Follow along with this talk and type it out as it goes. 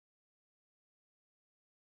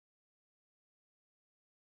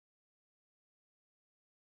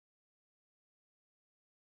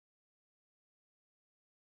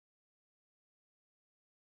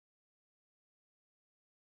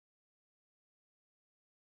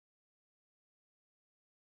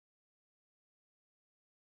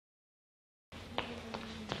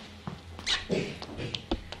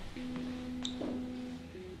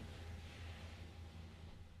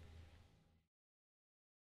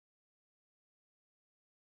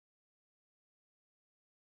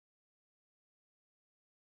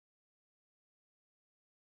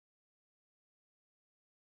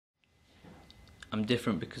I'm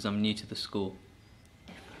different because I'm new to the school.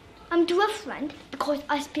 I'm different because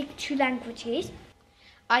I speak 2 languages.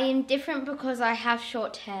 I am different because I have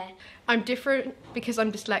short hair. I'm different because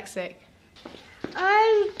I'm dyslexic.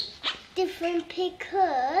 I'm different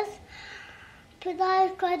because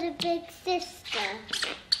I've got a big sister.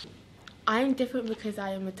 I'm different because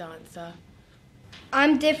I am a dancer.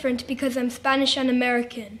 I'm different because I'm Spanish and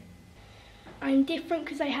American. I'm different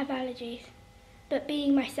because I have allergies, but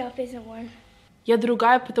being myself isn't one. Я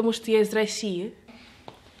другая, потому что я из России.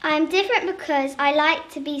 I'm different because I like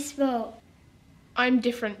to be small. I'm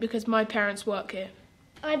different because my parents work here.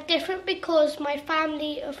 I'm different because my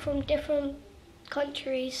family are from different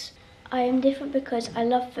countries. I am different because I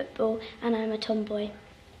love football and I'm a tomboy.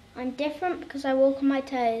 I'm different because I walk on my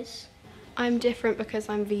toes. I'm different because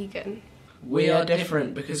I'm vegan. We are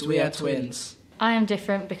different because we are twins. I am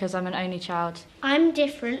different because I'm an only child. I'm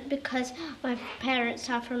different because my parents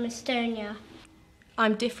are from Estonia.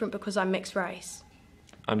 I'm different because I'm mixed race.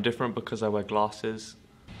 I'm different because I wear glasses.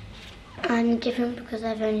 I'm different because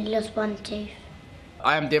I've only lost 1 tooth.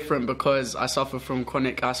 I am different because I suffer from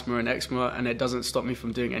chronic asthma and eczema and it doesn't stop me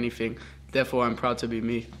from doing anything. Therefore, I'm proud to be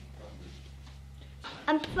me.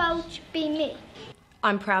 I'm proud to be me.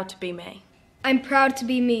 I'm proud to be me. I'm proud to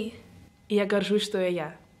be me. И я горжусь, что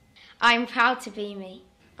я. I'm proud to be me.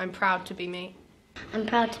 I'm proud to be me. I'm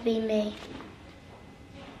proud to be me.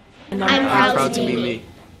 And I'm proud to be me.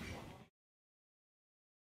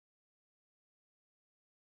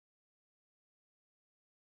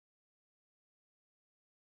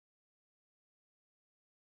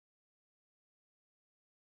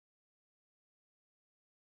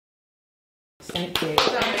 Thank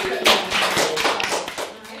you.